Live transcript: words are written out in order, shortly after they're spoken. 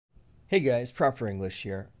Hey guys, Proper English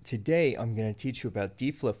here. Today I'm going to teach you about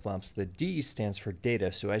D-flipflops. The D stands for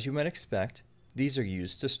data, so as you might expect, these are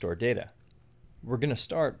used to store data. We're going to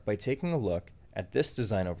start by taking a look at this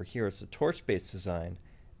design over here. It's a torch-based design,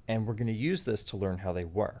 and we're going to use this to learn how they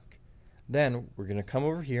work. Then we're going to come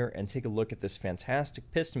over here and take a look at this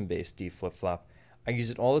fantastic piston-based D-flipflop. I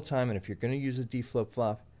use it all the time, and if you're going to use a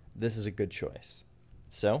D-flipflop, this is a good choice.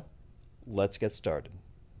 So, let's get started.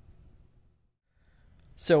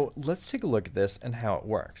 So let's take a look at this and how it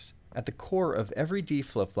works. At the core of every D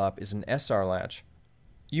flip-flop is an SR latch.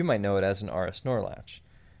 You might know it as an RS NOR latch.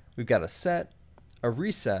 We've got a set, a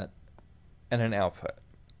reset, and an output.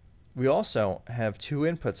 We also have two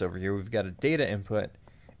inputs over here. We've got a data input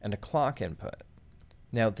and a clock input.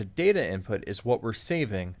 Now the data input is what we're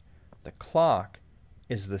saving. The clock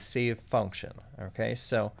is the save function. Okay,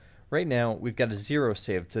 so right now we've got a 0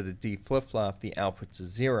 saved to the D flip-flop. The output's a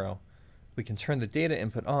 0. We can turn the data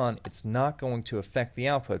input on. It's not going to affect the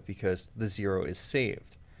output because the 0 is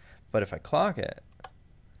saved. But if I clock it,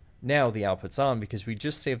 now the output's on because we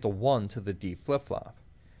just saved a 1 to the D flip-flop.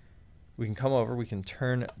 We can come over, we can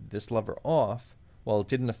turn this lever off. Well, it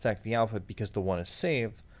didn't affect the output because the 1 is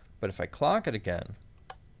saved, but if I clock it again,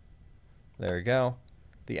 there we go,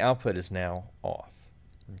 the output is now off.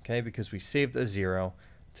 Okay, because we saved a 0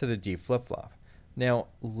 to the D flip-flop. Now,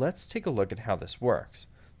 let's take a look at how this works.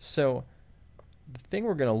 So, the thing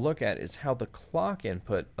we're going to look at is how the clock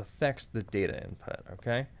input affects the data input,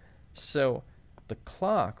 okay? So the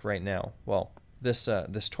clock right now, well, this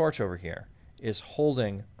torch over here is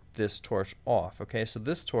holding this torch off, okay? So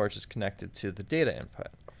this torch is connected to the data input.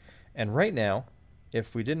 And right now,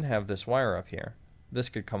 if we didn't have this wire up here, this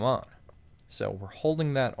could come on. So we're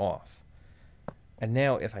holding that off. And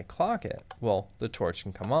now if I clock it, well, the torch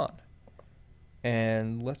can come on.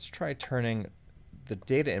 And let's try turning the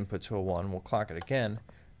data input to a 1, we'll clock it again.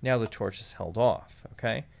 Now the torch is held off,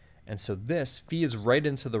 okay? And so this feeds right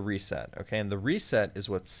into the reset, okay? And the reset is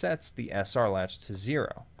what sets the SR latch to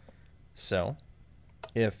 0. So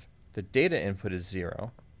if the data input is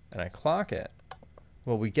 0 and I clock it,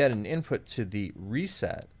 well, we get an input to the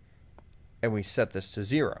reset and we set this to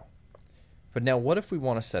 0. But now what if we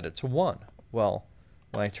want to set it to 1? Well,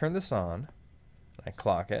 when I turn this on and I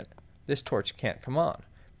clock it, this torch can't come on.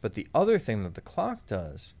 But the other thing that the clock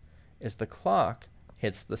does is the clock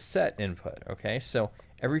hits the set input, okay? So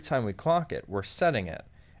every time we clock it, we're setting it.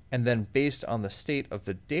 And then based on the state of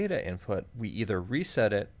the data input, we either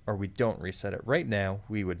reset it or we don't reset it. Right now,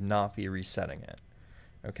 we would not be resetting it,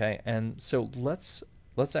 okay? And so let's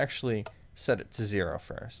actually set it to 0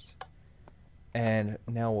 first. And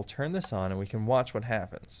now we'll turn this on and we can watch what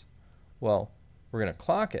happens. Well, we're going to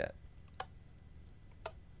clock it.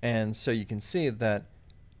 And so you can see that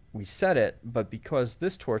we set it, but because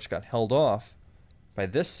this torch got held off by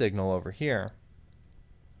this signal over here,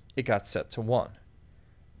 it got set to 1.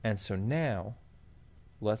 And so now,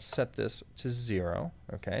 let's set this to 0.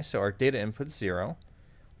 Okay, so our data input's 0.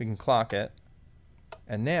 We can clock it.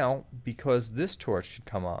 And now, because this torch could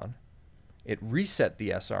come on, it reset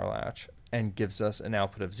the SR latch and gives us an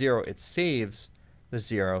output of 0. It saves the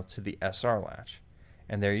 0 to the SR latch.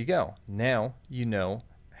 And there you go. Now you know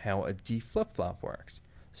how a D flip-flop works.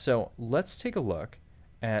 So let's take a look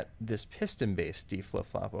at this piston-based D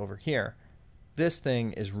flip-flop over here. This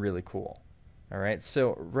thing is really cool. All right,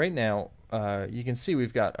 so right now you can see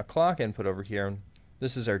we've got a clock input over here, and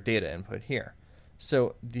this is our data input here.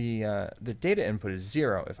 So the data input is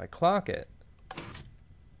 0. If I clock it,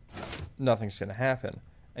 nothing's going to happen.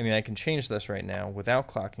 I mean, I can change this right now without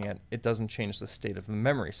clocking it. It doesn't change the state of the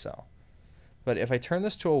memory cell. But if I turn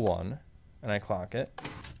this to a 1 and I clock it,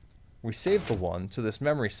 we save the 1 to this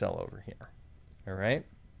memory cell over here. All right?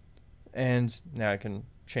 And now I can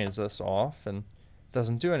change this off and it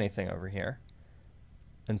doesn't do anything over here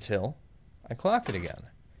until I clock it again.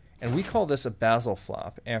 And we call this a Basel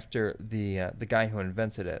flop after the guy who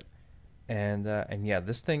invented it. And yeah,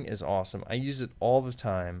 this thing is awesome. I use it all the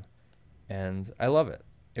time and I love it.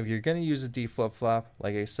 If you're going to use a D flip-flop,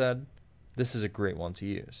 like I said, this is a great one to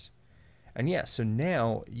use. And yeah, so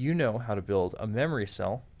now you know how to build a memory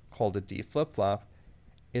cell called a D flip-flop.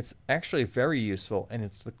 It's actually very useful and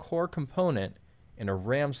it's the core component in a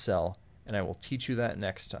RAM cell, and I will teach you that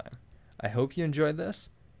next time. I hope you enjoyed this,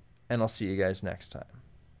 and I'll see you guys next time.